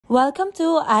Welcome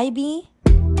to IB.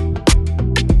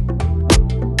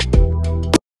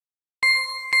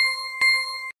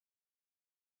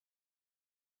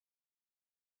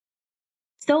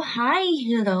 So hi,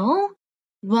 hello,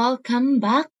 welcome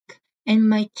back in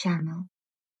my channel.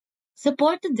 So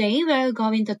for today, we're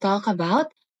going to talk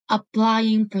about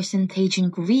applying percentage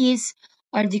increase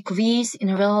or decrease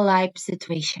in real life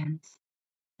situations.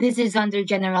 This is under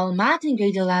General Math in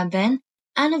grade 11,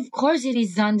 and of course it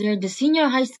is under the senior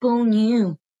high school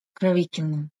new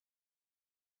curriculum.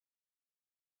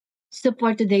 So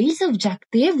for today's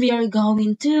objective, we are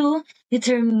going to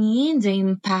determine the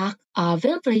impact of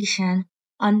inflation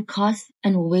on costs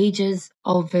and wages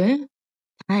over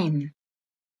time.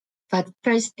 But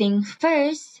first thing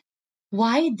first,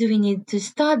 why do we need to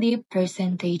study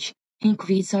percentage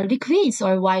increase or decrease,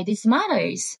 or why this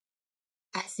matters?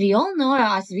 As we all know, or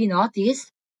as we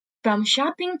notice, from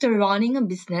shopping to running a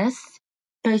business,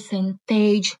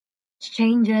 percentage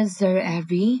changes are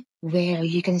everywhere.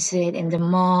 You can see it in the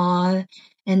mall,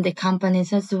 in the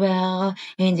companies as well,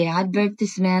 in the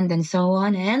advertisement, and so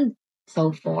on and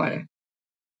so forth.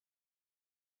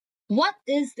 What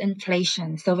is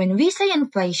inflation? So when we say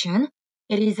inflation,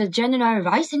 it is a general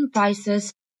rise in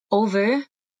prices over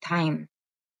time.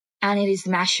 And it is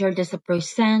measured as a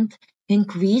percent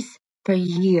increase per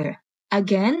year.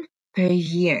 Again, per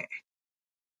year.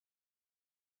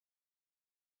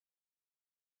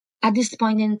 At this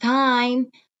point in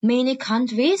time, many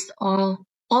countries or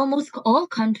almost all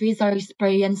countries are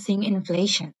experiencing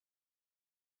inflation.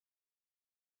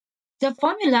 The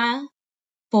formula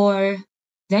for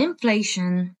the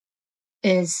inflation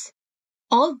is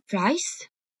all price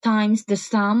times the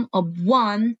sum of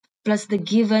 1 plus the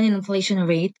given inflation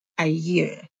rate a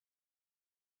year.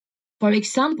 For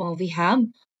example, we have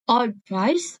all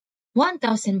price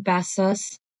 1,000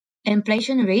 pesos.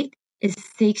 Inflation rate is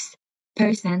 6%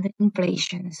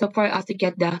 inflation. So for us to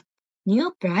get the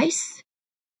new price,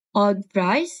 odd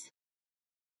price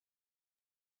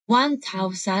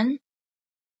 1,000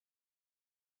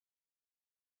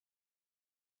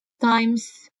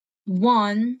 times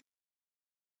 1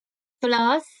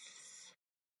 plus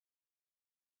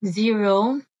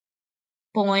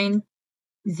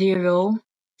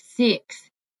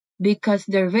 0.06, because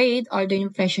the rate or the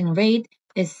inflation rate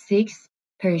is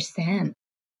 6%.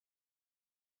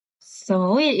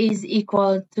 So it is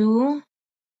equal to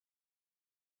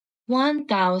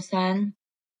 1,000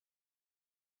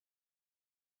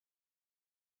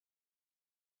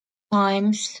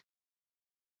 times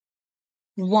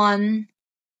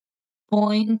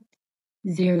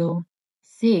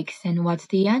 1.06. And what's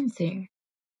the answer?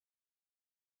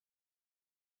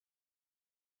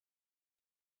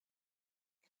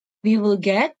 We will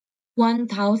get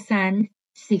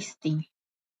 1,060.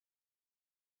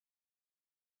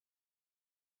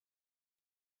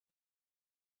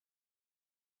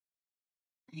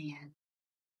 Ayan.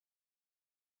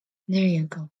 There you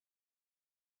go.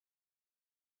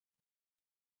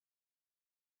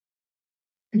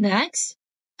 Next,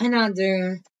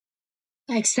 another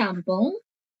example.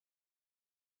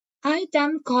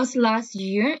 Item cost last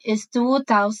year is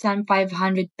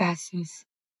 2,500 pesos.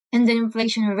 And the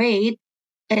inflation rate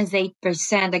is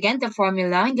 8%. Again, the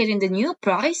formula, getting the new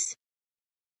price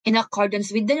in accordance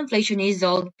with the inflation is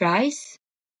old price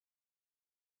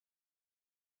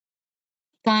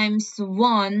times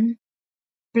 1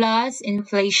 plus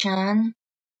inflation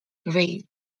rate.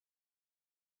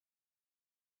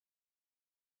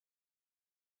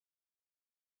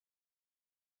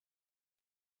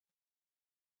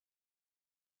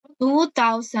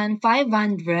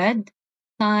 $2,500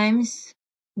 times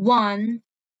 1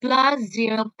 plus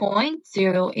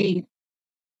 0.08.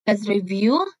 Let's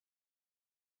review.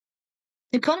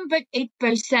 To convert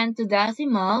 8% to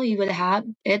decimal, we will have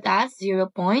it as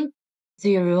 0.08.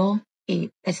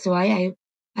 That's why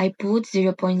I put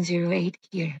 0.08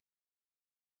 here.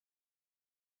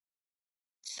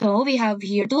 So we have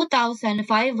here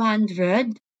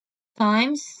 2,500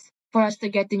 times, for us to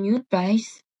get the new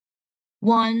price,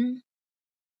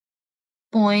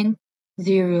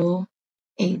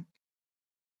 1.08.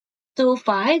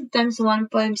 25 times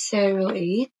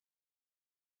 1.08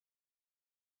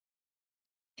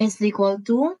 is equal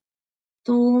to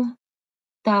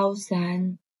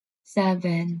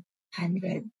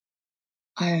 2,700.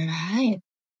 Alright.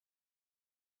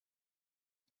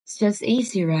 It's just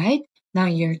easy, right? Now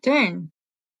your turn.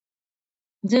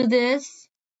 Do this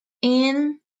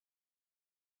in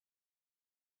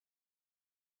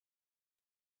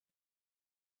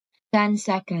 10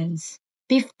 seconds.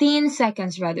 15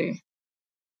 seconds rather.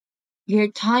 Your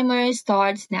timer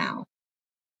starts now.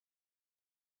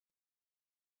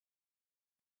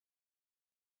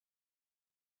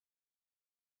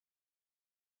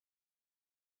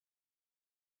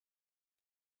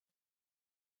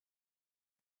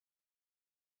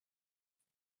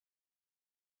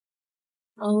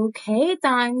 Okay,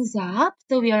 time's up.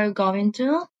 So we are going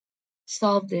to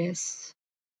solve this.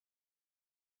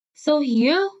 So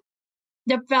here,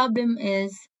 the problem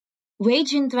is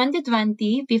wage in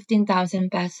 2020,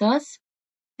 15,000 pesos.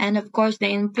 And of course, the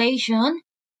inflation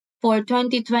for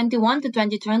 2021 to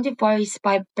 2024 is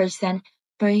 5%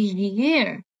 per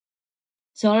year.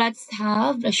 So let's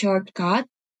have a shortcut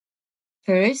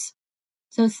first.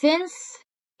 So since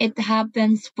it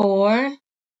happens for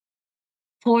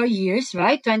 4 years,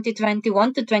 right?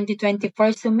 2021 to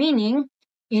 2024. So meaning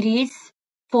it is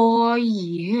 4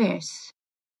 years.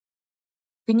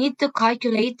 We need to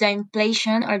calculate the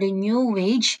inflation or the new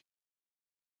wage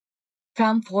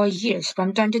from 4 years,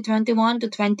 from 2021 to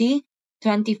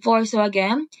 2024. So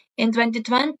again, in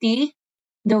 2020,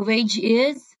 the wage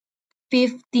is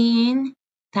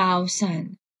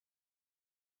 15,000.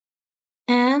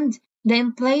 And the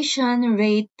inflation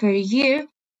rate per year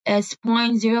is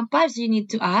 0.05. So you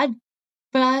need to add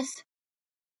plus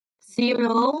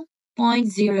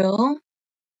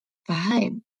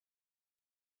 0.05.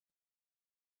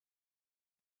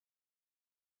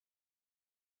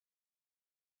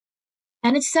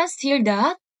 And it says here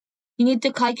that you need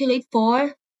to calculate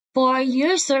for 4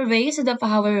 years, so raise to the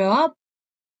power of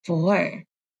 4.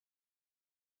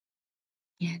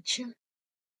 Yeah, sure.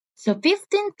 So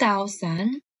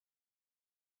 15,000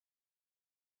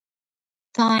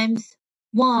 times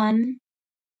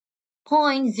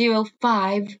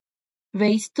 1.05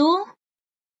 raised to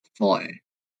 4.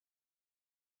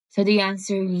 So the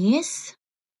answer is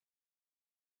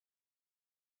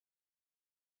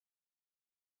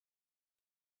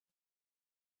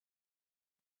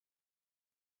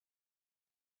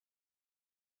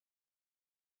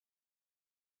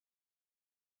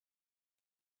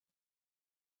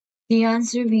the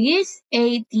answer is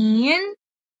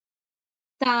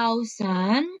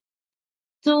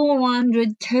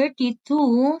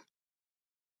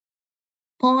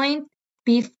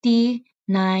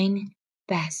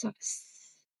pesos.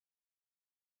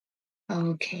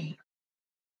 Okay.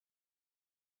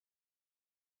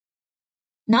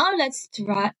 Now let's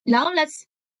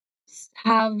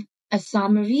have a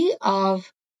summary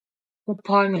of the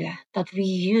formula that we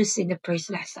use in the first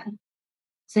lesson.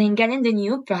 So in getting the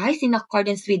new price in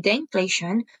accordance with the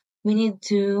inflation, we need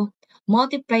to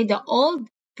multiply the old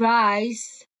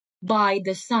price by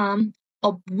the sum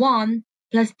of 1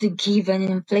 plus the given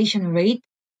inflation rate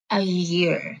a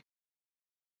year.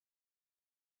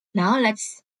 Now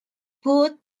let's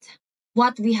put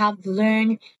what we have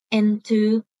learned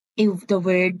into the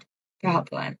word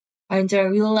problem or into a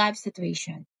real life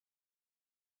situation.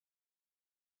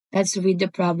 Let's read the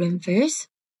problem first.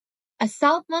 A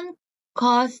cell phone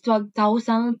cost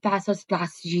 12,000 pesos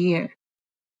last year.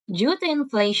 Due to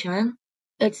inflation,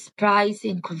 its price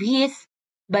increased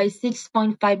by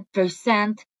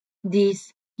 6.5%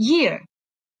 this year.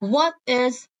 What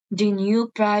is the new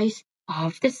price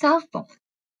of the cell phone?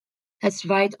 Let's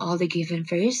write all the given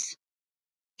first.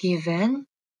 Given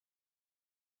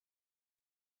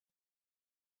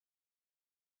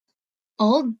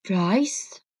old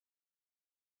price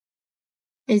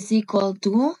is equal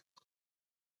to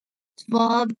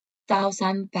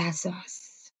 12,000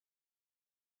 pesos.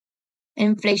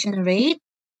 Inflation rate,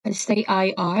 let's say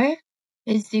IR,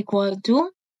 is equal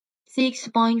to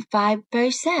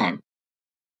 6.5%.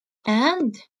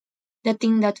 And the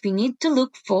thing that we need to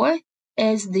look for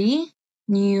is the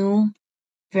new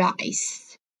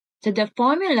price. So the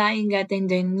formula in getting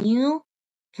the new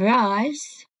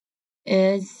price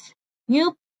is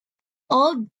new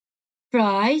old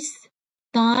price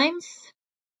times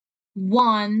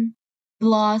 1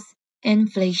 plus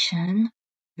inflation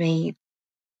rate.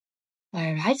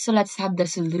 Alright, so let's have the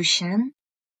solution.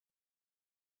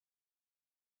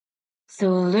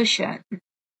 Solution.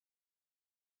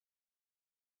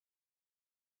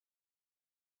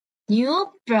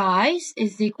 New price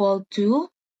is equal to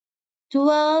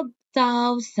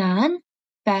 12,000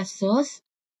 pesos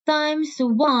times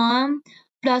 1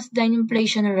 plus the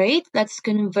inflation rate. Let's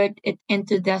convert it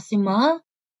into decimal.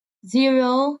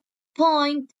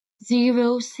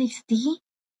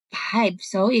 0.065.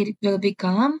 So it will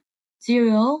become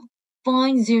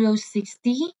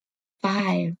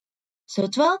 0.065. So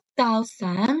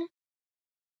 12,000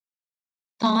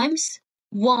 times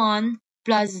 1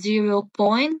 plus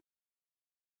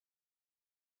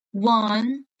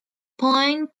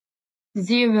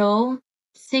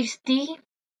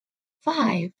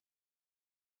 0.1.065.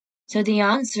 So the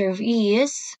answer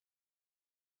is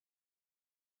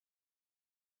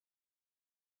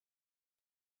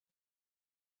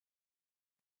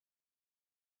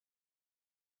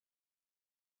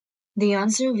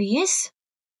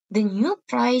The new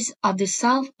price of the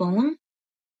cell phone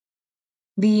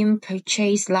being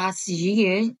purchased last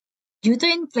year due to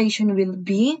inflation will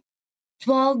be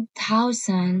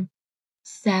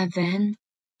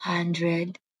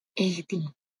 12,780.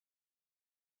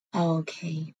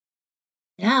 Okay.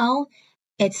 Now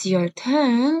it's your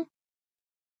turn.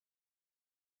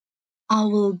 I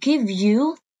will give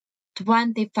you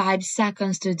 25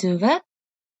 seconds to do it.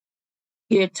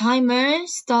 Your timer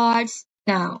starts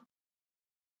now.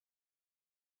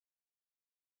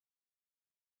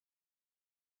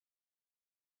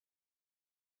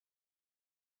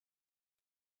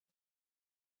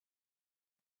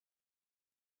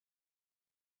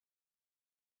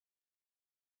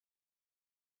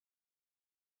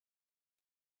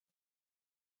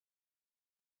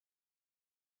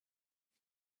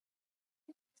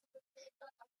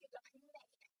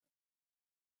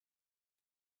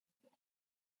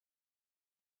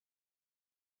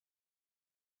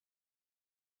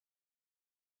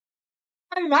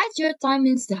 Alright, your time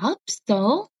is up,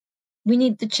 so we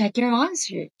need to check your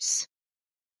answers.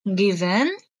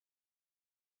 Given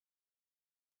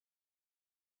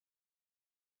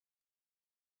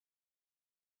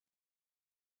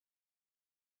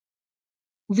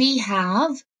we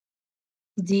have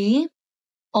the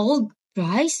old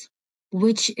price,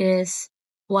 which is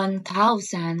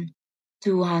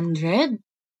 1,200,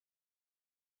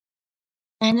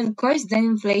 and of course the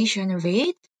inflation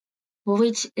rate,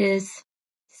 which is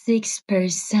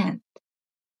 6%.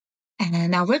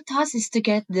 And our task is to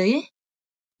get the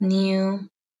new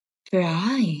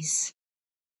price.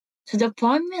 So the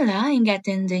formula in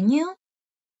getting the new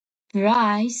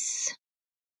price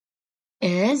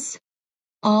is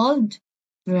old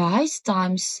price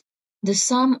times the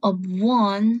sum of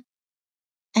 1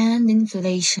 and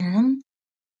inflation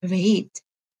rate.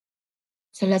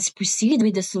 So let's proceed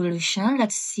with the solution.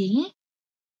 Let's see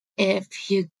if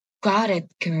you got it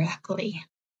correctly.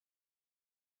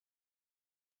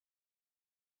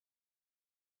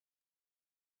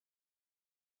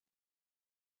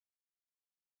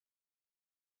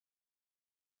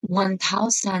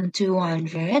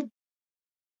 $1,200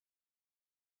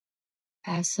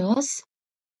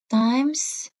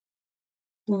 times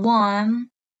 1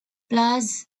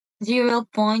 plus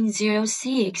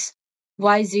 0.06.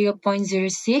 Why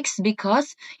 0.06?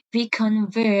 Because we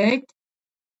convert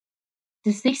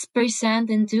the 6%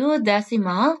 into a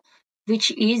decimal,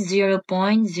 which is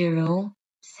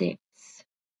 0.06.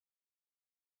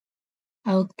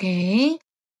 Okay,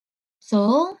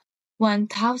 so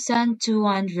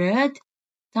 1,200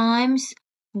 times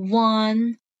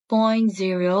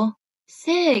 1.06.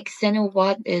 And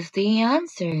what is the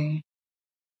answer?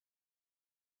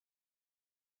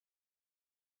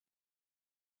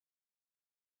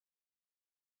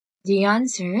 The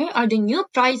answer, or the new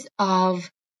price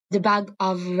of the bag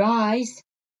of rice,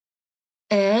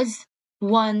 is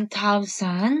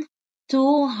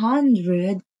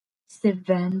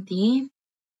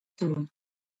 1,272.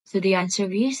 So the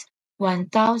answer is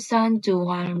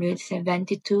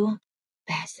 1,272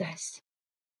 pesos.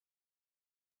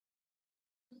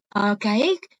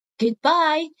 Okay,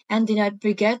 goodbye, and do not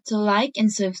forget to like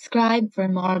and subscribe for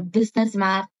more business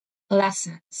math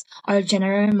lessons or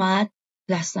general math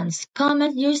lessons.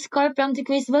 Comment your score from the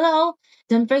quiz below.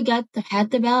 Don't forget to hit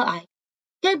the bell icon.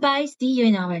 Goodbye, see you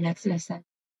in our next lesson.